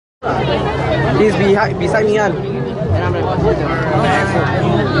He's beside me, An.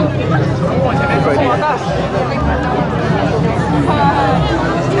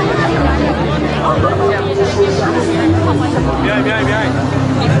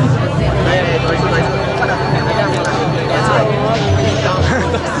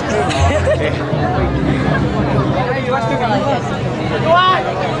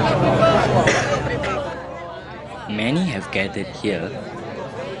 Many have gathered here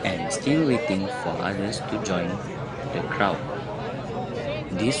and still waiting for others to join the crowd.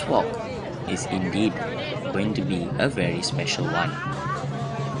 This walk is indeed going to be a very special one.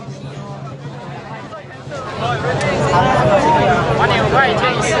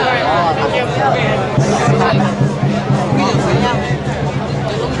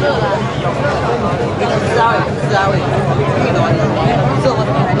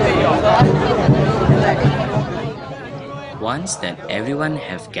 Once that everyone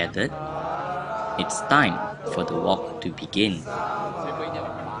have gathered, it's time for the walk to begin.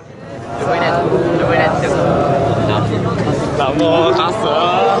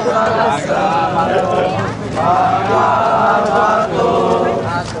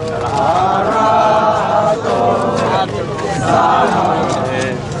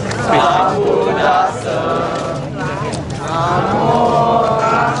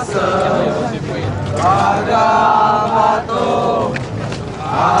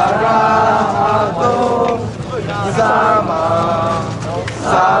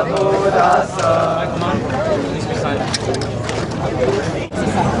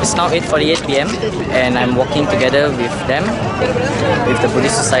 It's now 8:48 p.m. and I'm walking together with them, with the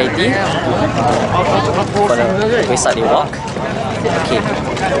Buddhist Society for the Wesak walk. Okay,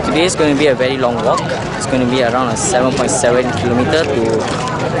 today is going to be a very long walk. It's going to be around a 7.7 kilometer to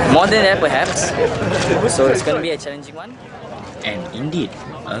more than that perhaps. So it's going to be a challenging one. And indeed,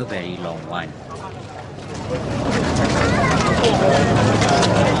 a very long one.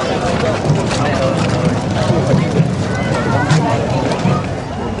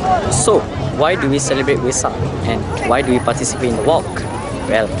 So, why do we celebrate Wesak and why do we participate in the walk?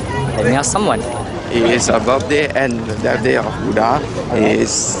 Well, let me ask someone. It is a birthday and the death day of Buddha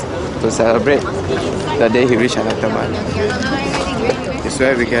is to celebrate the day he reached enlightenment. It's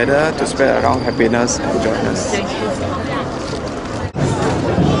where we gather to spread around happiness and joyness.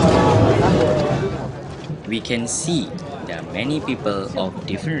 We can see there are many people of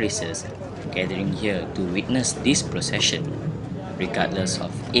different races gathering here to witness this procession, regardless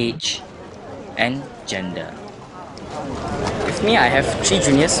of age and gender. With me, I have 3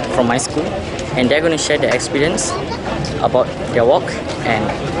 juniors from my school, and they're going to share their experience about their walk and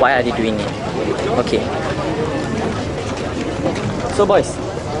why are they doing it. Okay. So boys,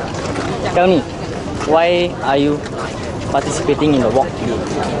 tell me, why are you participating in the walk today?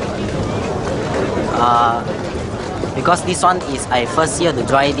 Because this one is I first year to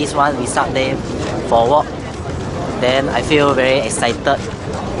join this one, we start there for walk. Then I feel very excited.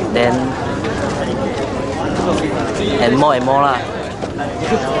 Then and more lah.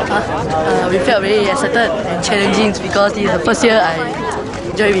 We felt very excited and challenging because this is the first year I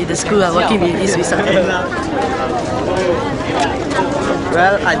joined with the school. I'm working with this Wesak.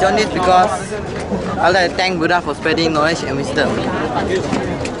 Well, I joined this because I would like to thank Buddha for spreading knowledge and wisdom.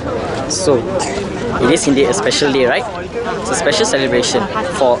 So, it is indeed a special day, right? It's a special celebration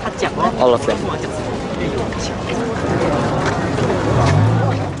for all of them.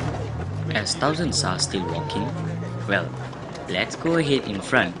 As thousands are still walking, well, let's go ahead in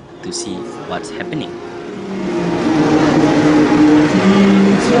front to see what's happening.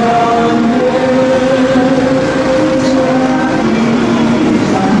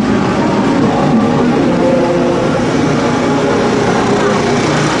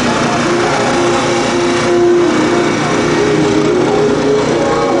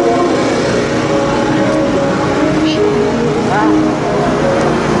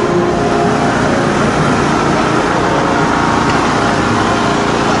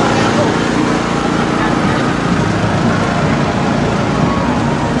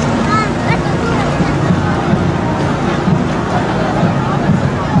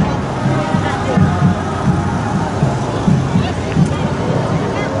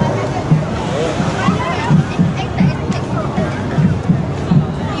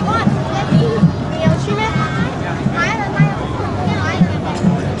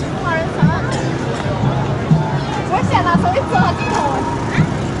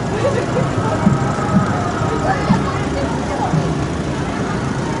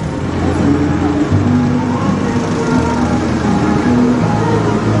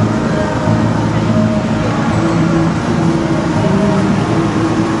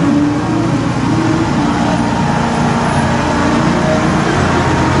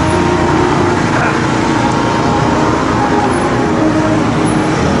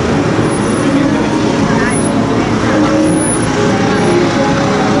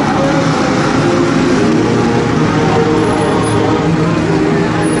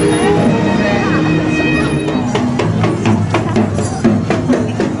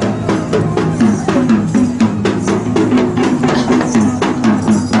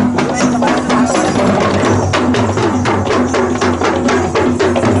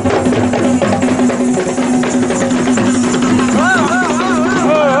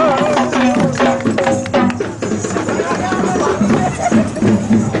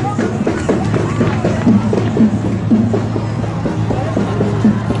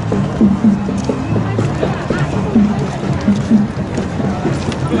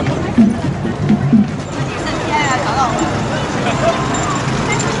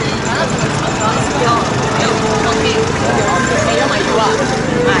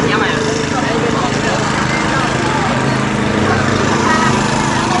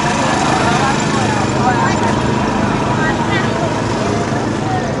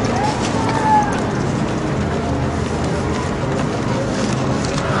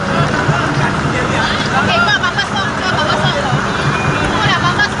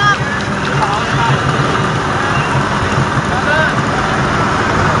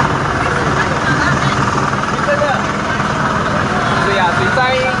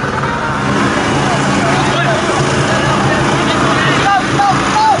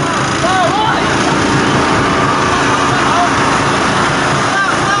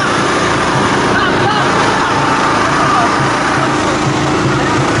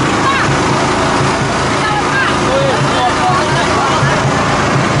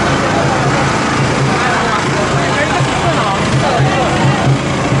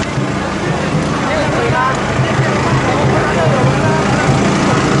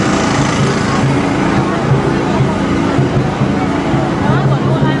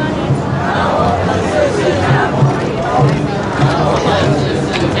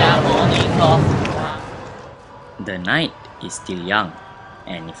 The night is still young,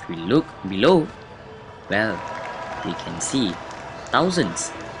 and if we look below, well, we can see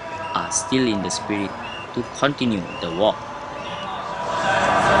thousands are still in the spirit to continue the walk.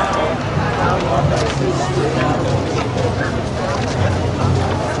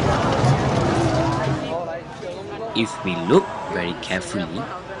 If we look very carefully,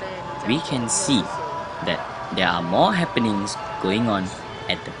 we can see that there are more happenings going on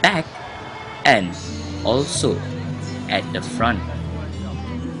at the back and also at the front.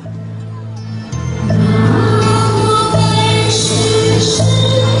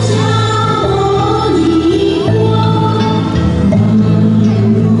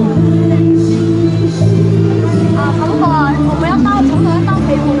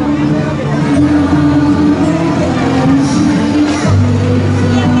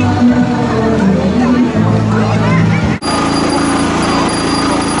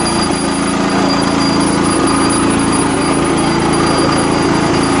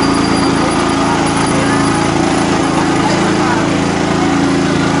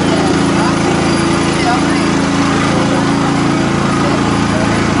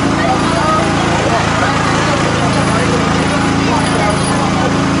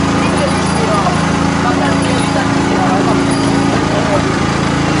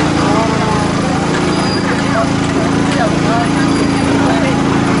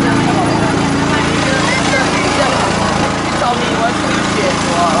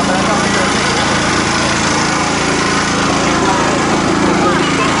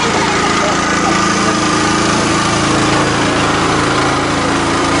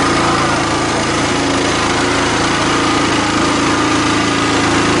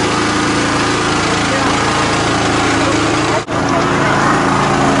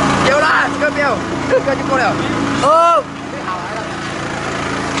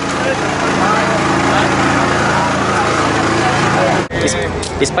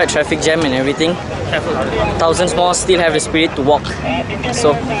 Despite traffic jam and everything, thousands more still have the spirit to walk.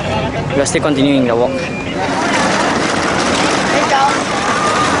 So we are still continuing the walk.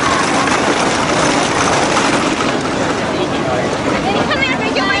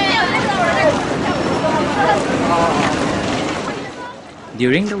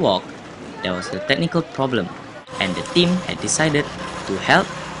 During the walk, there was a technical problem, and the team had decided to help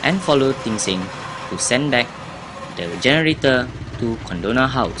and follow Ting Sing to send back the generator to Condona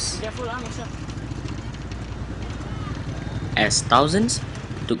House. As thousands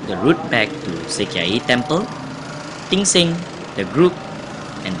took the route back to Sekiai Temple, Ting Sing, the group,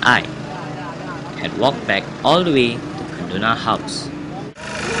 and I had walked back all the way to Condona House.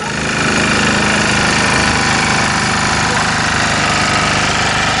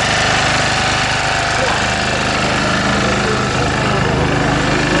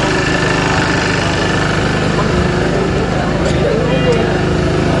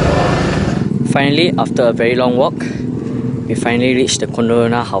 Finally, after a very long walk, we finally reached the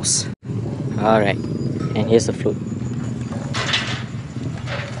Condona House. Alright, and here's the float.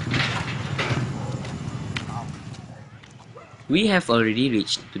 We have already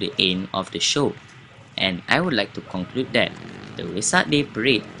reached to the end of the show, and I would like to conclude that the Wesak Day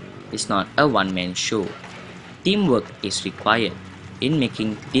Parade is not a one-man show. Teamwork is required in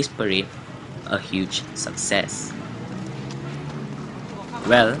making this parade a huge success.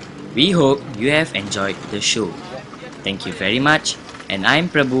 Well, we hope you have enjoyed the show. Thank you very much, and I'm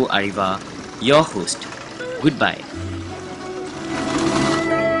Prabhu Ariva, your host. Goodbye.